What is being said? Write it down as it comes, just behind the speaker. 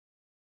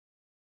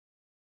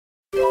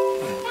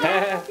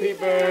Happy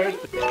birthday.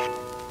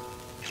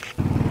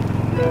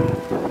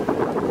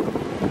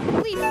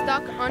 Really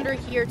stuck under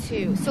here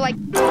too. So like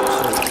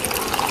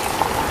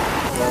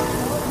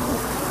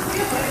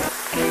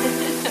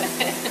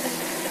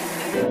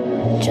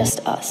just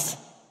us.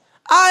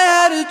 I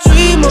had a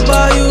dream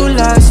about you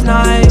last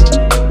night.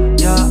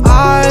 Your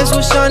eyes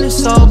were shining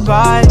so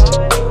bright.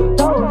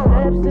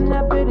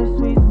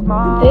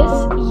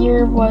 This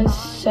year was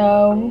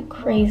so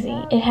crazy.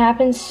 It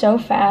happened so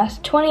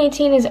fast.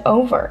 2018 is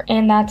over,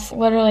 and that's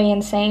literally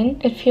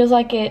insane. It feels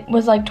like it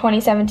was like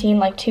 2017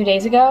 like 2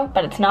 days ago,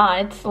 but it's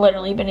not. It's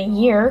literally been a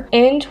year.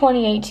 In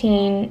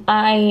 2018,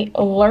 I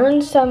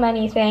learned so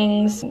many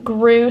things,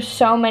 grew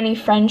so many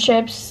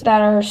friendships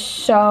that are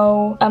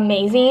so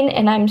amazing,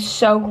 and I'm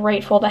so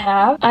grateful to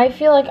have. I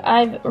feel like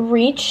I've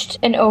reached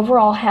an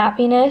overall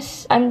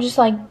happiness. I'm just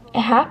like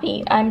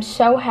happy. I'm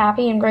so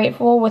happy and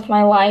grateful with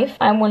my life.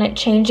 I wouldn't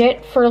change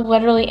it for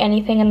literally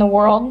anything in the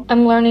world.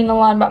 I'm learning a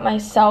lot about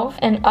myself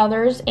and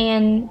others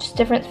and just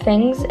different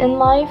things in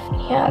life.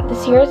 Yeah,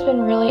 this year has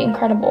been really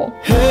incredible.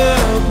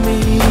 Help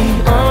me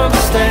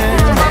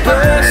understand the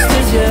best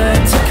is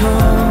yet to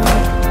come.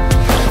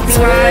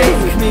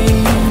 Take me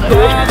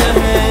by the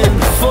hand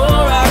before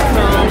I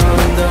come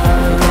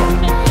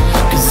undone.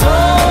 'Cause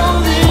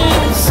all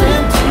this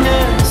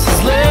emptiness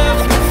has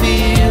left me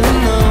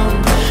feeling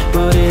numb.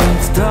 But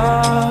it's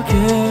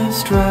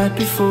darkest right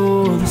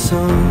before the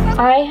sun.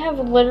 I have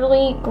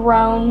literally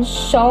grown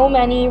so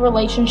many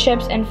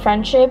relationships and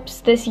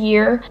friendships this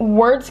year.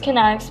 Words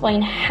cannot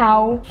explain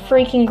how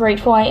freaking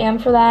grateful I am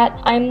for that.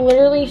 I'm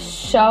literally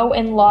so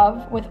in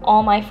love with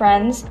all my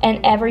friends and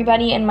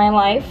everybody in my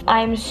life.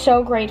 I'm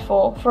so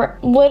grateful for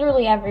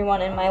literally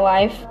everyone in my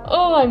life.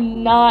 Oh,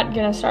 I'm not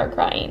gonna start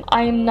crying.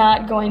 I am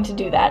not going to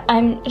do that.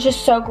 I'm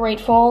just so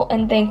grateful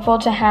and thankful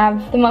to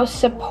have the most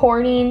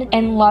supporting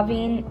and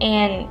loving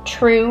and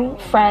true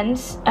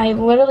friends. I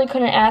literally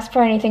couldn't ask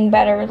for anything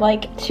better.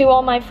 Like, to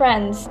all my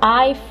friends,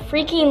 I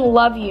freaking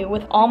love you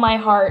with all my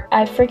heart.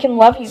 I freaking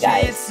love you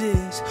guys.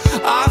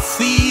 I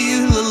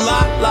feel a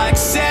lot like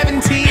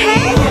 17.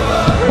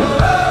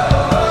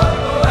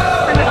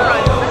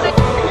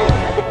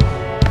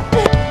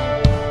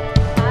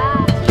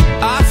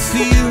 I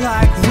feel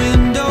like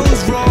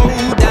windows roll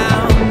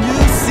down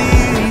new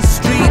city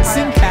streets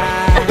and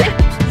cabs.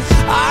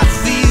 I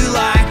feel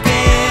like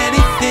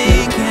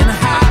anything can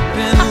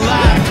happen,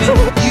 like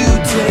you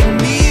take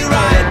me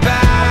right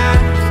back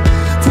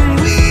when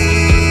we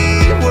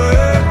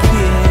were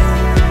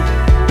kids.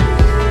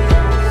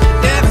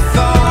 Never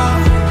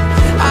thought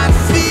I'd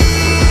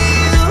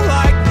feel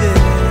like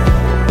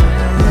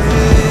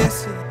this.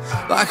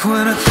 Like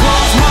when I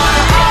close my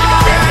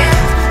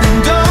eyes and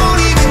don't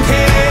even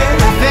care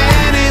if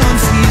anyone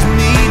sees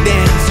me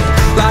dancing.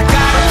 Like I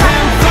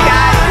can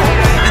fly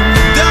and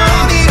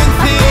don't even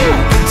think of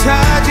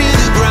touching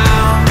the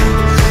ground.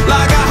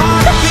 Like a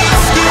heartbeat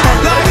skip,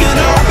 like an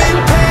open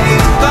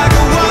page, like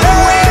a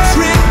one-way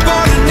trip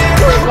on an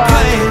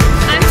airplane.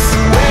 It's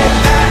the way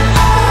that I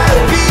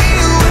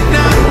feel when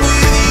I'm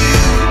with you.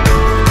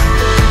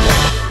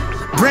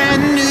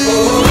 Brand new.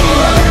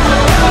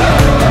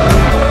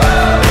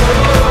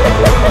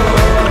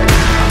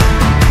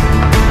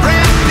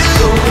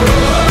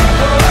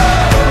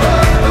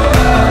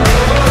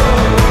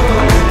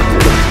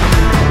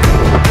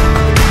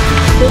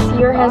 This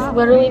year has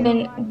literally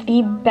been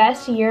the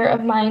best year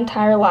of my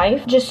entire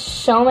life.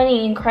 Just so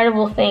many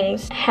incredible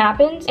things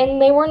happened,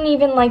 and they weren't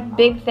even like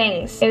big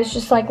things. It was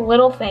just like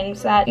little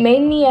things that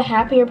made me a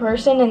happier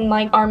person and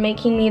like are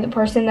making me the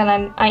person that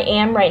I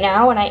am right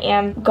now and I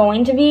am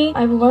going to be.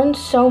 I've learned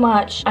so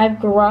much. I've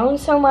grown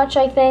so much,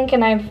 I think,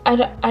 and I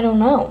don't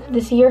know.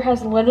 This year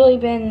has literally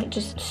been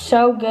just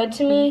so good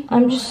to me.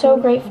 I'm just so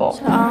grateful.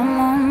 I'm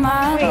on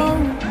my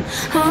own.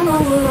 I'm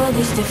over all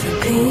these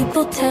different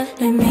people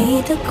telling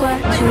me to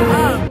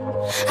graduate.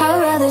 I'd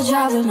rather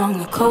drive along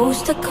the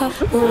coast a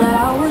couple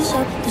hours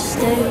up the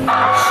state.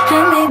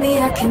 And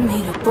maybe I can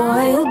meet a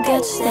boy who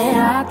gets that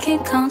I can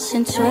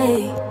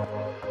concentrate.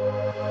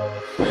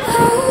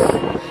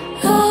 Oh,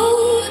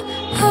 oh,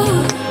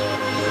 oh.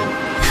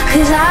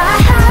 'Cause I'm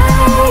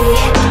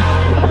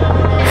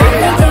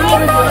not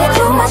thinking about it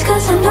too much,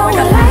 'cause I know I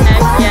like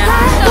what I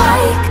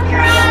like.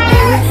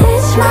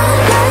 It's my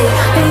life,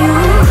 and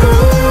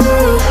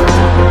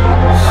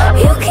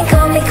you can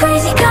call me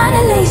crazy,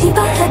 kinda lazy,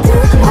 but I do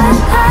what I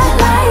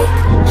like.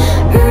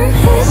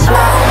 It's my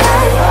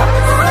life.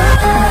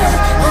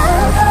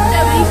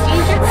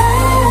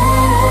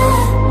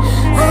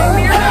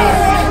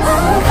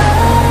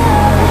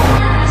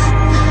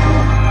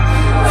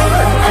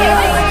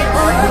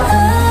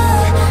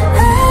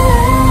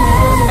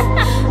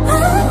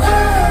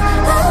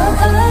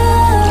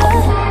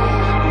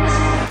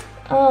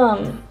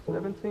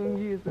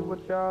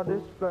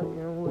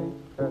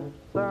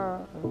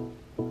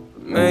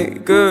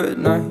 Make good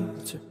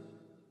night.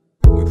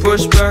 We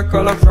push back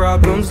all our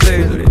problems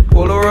lately.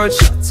 Polaroid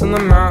shots in the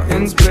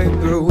mountains, baby.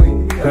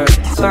 We had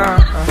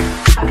time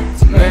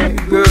to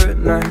make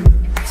good night.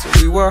 So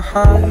we were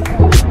high.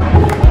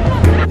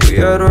 We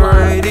had a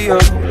radio,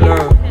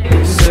 love.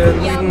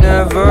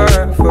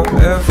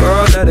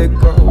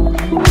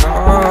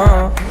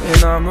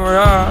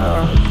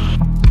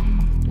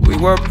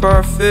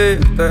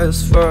 perfect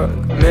as fuck,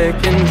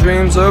 making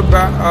dreams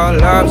about our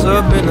lives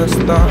up in the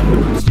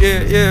stars.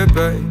 Yeah, yeah,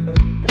 babe.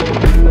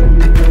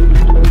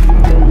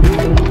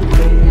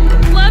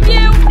 Love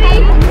you.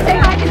 Say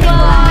hi to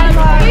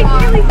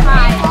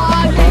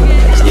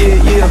Yeah,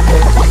 yeah,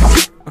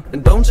 babe.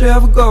 And don't you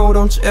ever go,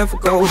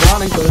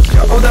 darling, 'cause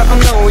you're all that I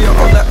know, you're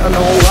all that I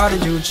know. Why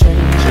did you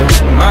change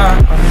your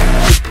mind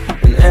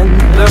and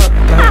end up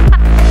like?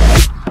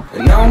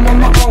 And now I'm on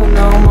my own,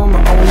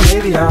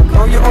 maybe I'll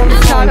call you on the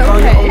phone,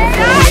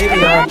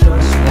 maybe I'll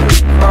just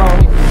call,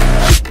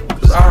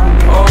 'cause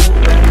I'm old.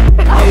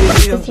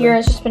 This year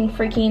has just been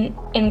freaking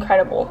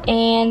incredible,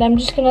 and I'm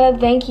just gonna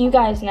thank you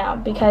guys now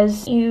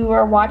because you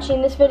are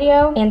watching this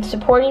video and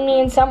supporting me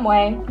in some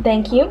way.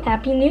 Thank you.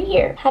 Happy New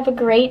Year. Have a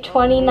great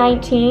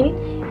 2019.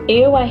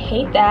 Ew, I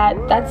hate that.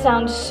 That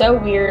sounds so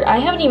weird. I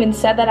haven't even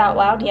said that out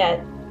loud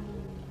yet.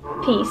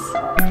 Peace.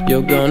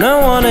 You're gonna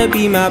wanna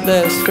be my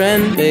best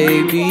friend,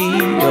 baby.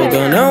 You're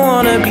gonna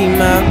wanna be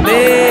my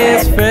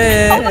best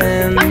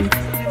friend.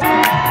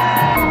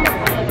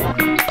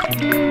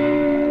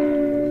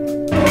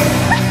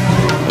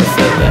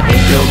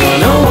 You're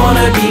gonna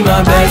wanna be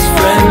my best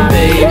friend,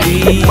 baby.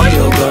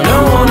 You're gonna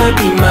wanna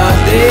be my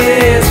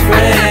best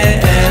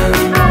friend.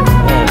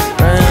 Best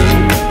friend.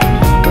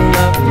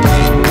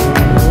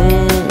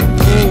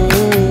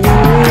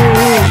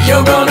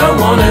 You're gonna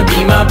wanna be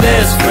my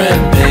best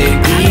friend,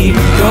 baby.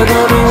 You're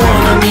gonna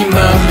wanna be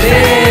my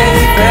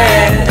best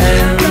friend.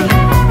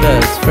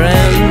 Best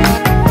friend.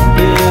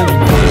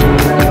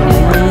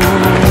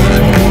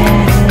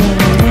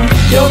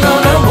 You're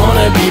gonna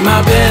wanna be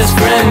my best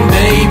friend,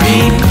 baby.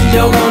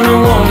 You're gonna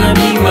wanna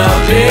be my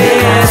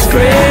best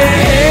friend.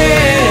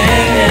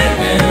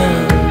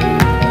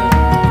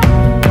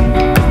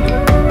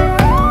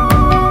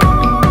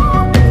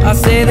 I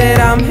say that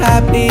I'm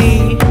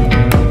happy,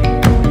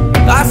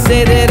 I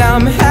say that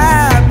I'm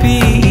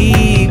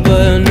happy,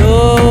 but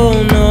no,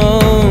 no,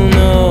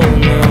 no,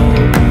 no,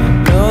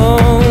 no,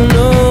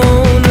 no,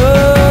 no.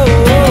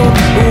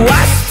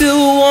 I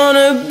still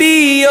wanna be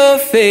your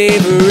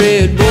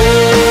favorite